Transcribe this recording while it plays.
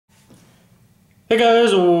Hey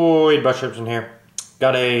guys, Jfractor here.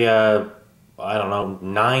 Got a, I don't know,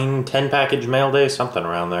 9-10 package mail day, something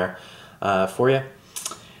around there, for you.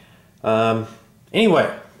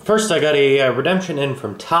 Anyway, first I got a redemption in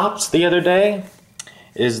from Topps the other day.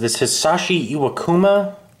 Is this Hisashi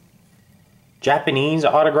Iwakuma Japanese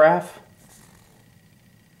autograph.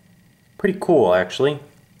 Pretty cool, actually.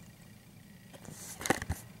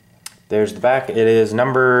 There's the back. It is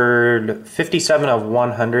numbered 57 of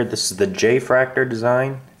 100. This is the Jfractor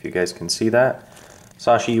design, if you guys can see that.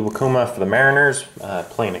 Hisashi Iwakuma for the Mariners,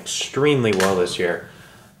 playing extremely well this year.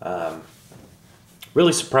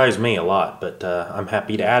 Really surprised me a lot, but I'm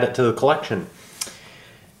happy to add it to the collection.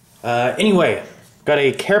 Anyway, got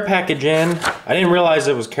a care package in. I didn't realize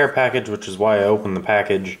it was care package, which is why I opened the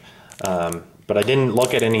package. But I didn't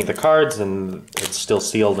look at any of the cards, and it's still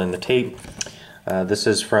sealed in the tape. This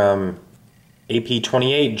is from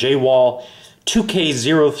AP28 J-Wall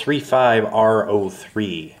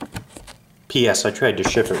 2K035R03. P.S. I tried to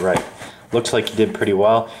ship it right. Looks like you did pretty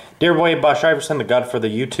well. Dear boy, Bosh Iverson, the god for the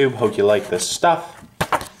YouTube. Hope you like this stuff.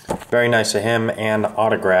 Very nice of him, and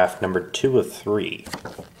autograph number 2 of 3.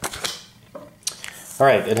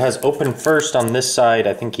 Alright, it has open first on this side.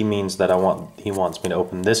 I think he means that he wants me to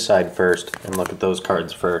open this side first and look at those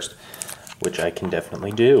cards first, which I can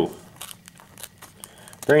definitely do.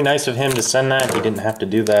 Very nice of him to send that. He didn't have to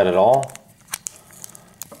do that at all.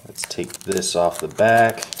 Let's take this off the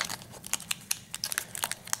back.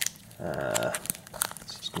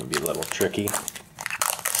 This is going to be a little tricky.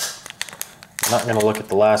 I'm not going to look at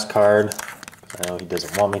the last card. I know he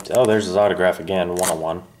doesn't want me to. Oh, there's his autograph again,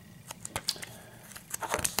 101.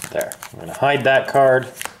 There. I'm going to hide that card.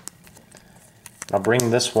 I'll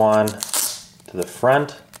bring this one to the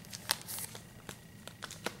front.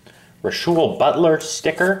 Rashul Butler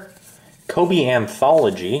sticker. Kobe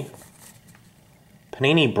Anthology.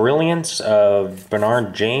 Panini Brilliance of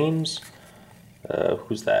Bernard James.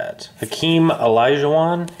 Who's that? Hakeem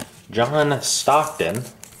Olajuwon. John Stockton.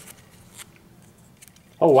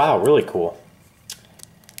 Oh wow, really cool.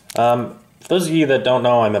 For those of you that don't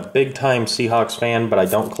know, I'm a big-time Seahawks fan, but I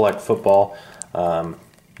don't collect football.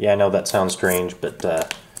 Yeah, I know that sounds strange,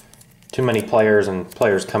 but too many players, and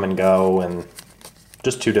players come and go, and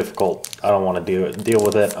just too difficult. I don't want to deal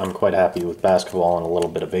with it. I'm quite happy with basketball and a little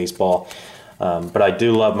bit of baseball. But I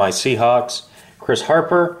do love my Seahawks. Chris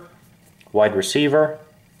Harper, wide receiver.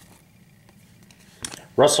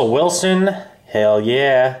 Russell Wilson, hell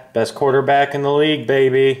yeah. Best quarterback in the league,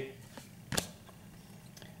 baby.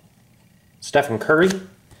 Stephen Curry,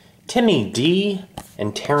 Timmy D,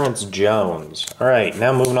 and Terrence Jones. Alright,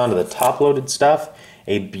 now moving on to the top-loaded stuff.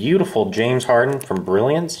 A beautiful James Harden from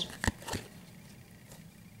Brilliance.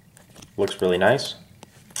 Looks really nice.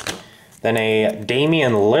 Then a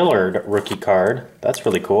Damian Lillard rookie card. That's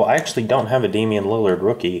really cool. I actually don't have a Damian Lillard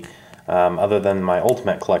rookie other than my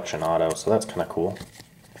Ultimate Collection auto, so that's kind of cool.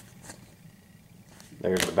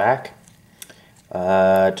 There's the back.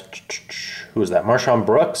 Who is that? Marshawn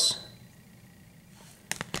Brooks.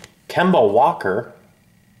 Kemba Walker.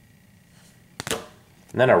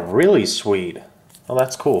 And then a really sweet. Oh,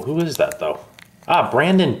 that's cool. Who is that, though? Ah,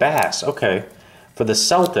 Brandon Bass. Okay. For the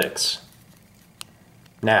Celtics.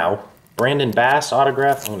 Now, Brandon Bass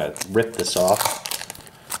autograph. I'm going to rip this off.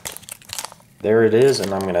 There it is,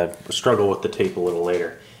 and I'm going to struggle with the tape a little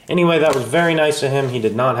later. Anyway, that was very nice of him. He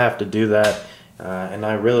did not have to do that, and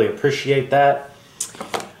I really appreciate that.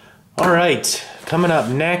 Alright, coming up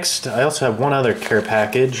next, I also have one other care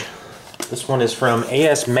package. This one is from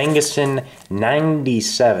AS Manguson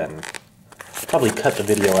 97. I'll probably cut the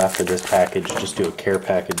video after this package, just do a care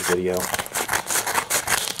package video.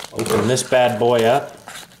 Open this bad boy up.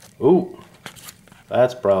 Ooh,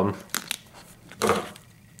 that's a problem. I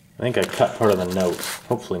think I cut part of the note.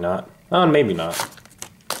 Hopefully not. Oh, maybe not.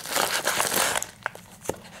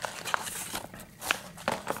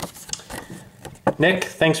 Nick,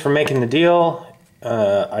 thanks for making the deal.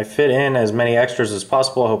 I fit in as many extras as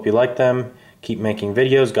possible. I hope you like them. Keep making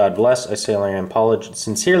videos. God bless. I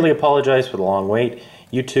sincerely apologize for the long wait.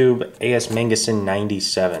 YouTube, AS Manguson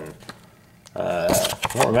 97.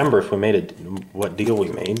 I don't remember if we made what deal we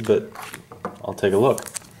made, but I'll take a look.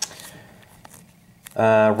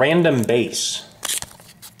 Random base.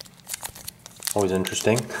 Always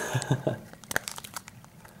interesting.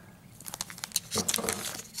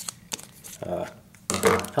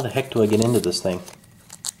 How the heck do I get into this thing?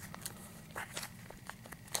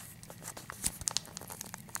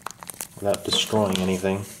 Without destroying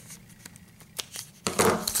anything.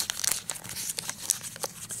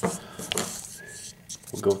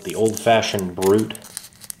 We'll go with the old-fashioned brute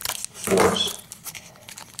force.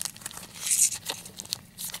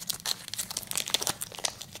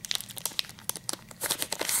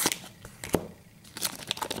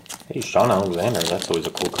 Hey, Sean Alexander, that's always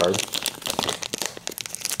a cool card.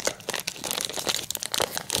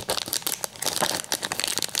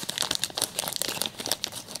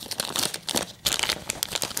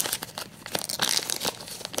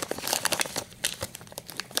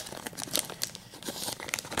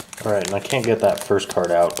 Alright, and I can't get that first card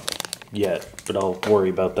out yet, but I'll worry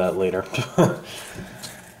about that later.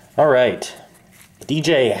 Alright,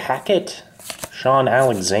 DJ Hackett, Sean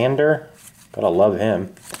Alexander, gotta love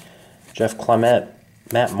him. Jeff Clement,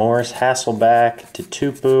 Matt Morris, Hasselback,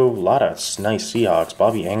 Tutupu, a lot of nice Seahawks.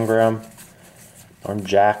 Bobby Ingram, Norm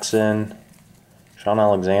Jackson, Sean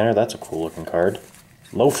Alexander, that's a cool looking card.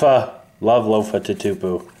 Lofa, love Lofa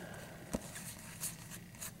Tutupu.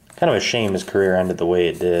 Kind of a shame his career ended the way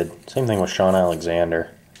it did. Same thing with Sean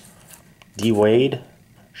Alexander. D. Wade,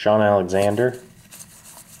 Sean Alexander.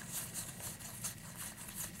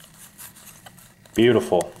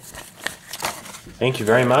 Beautiful. Thank you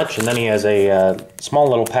very much. And then he has a small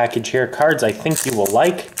little package here. Cards I think you will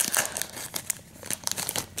like.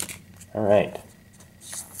 All right.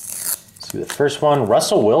 Let's see the first one.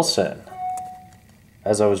 Russell Wilson.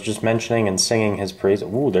 As I was just mentioning and singing his praise.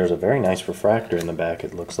 Ooh, there's a very nice refractor in the back,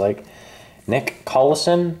 it looks like. Nick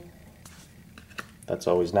Collison. That's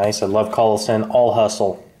always nice. I love Collison. All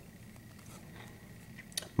hustle.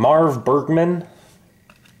 Marv Bergman.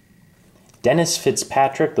 Dennis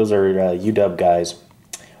Fitzpatrick. Those are UW guys.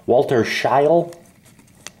 Walter Scheil.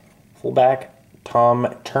 Fullback.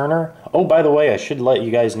 Tom Turner. Oh, by the way, I should let you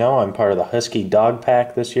guys know I'm part of the Husky Dog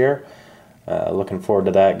Pack this year. Looking forward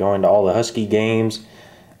to that. Going to all the Husky games.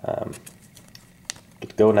 Get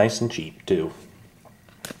to go nice and cheap, too.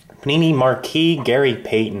 Panini Marquee, Gary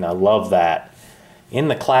Payton. I love that. In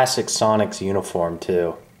the classic Sonics uniform,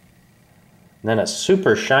 too. And then a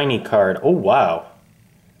super shiny card. Oh, wow.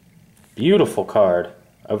 Beautiful card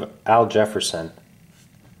of Al Jefferson.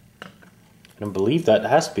 I believe that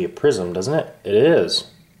has to be a prism, doesn't it? It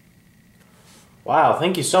is. Wow,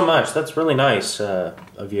 thank you so much. That's really nice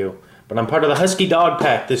of you. But I'm part of the Husky Dog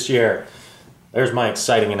Pack this year. There's my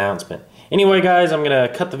exciting announcement. Anyway, guys, I'm going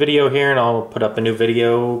to cut the video here, and I'll put up a new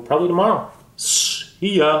video probably tomorrow.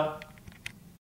 See ya!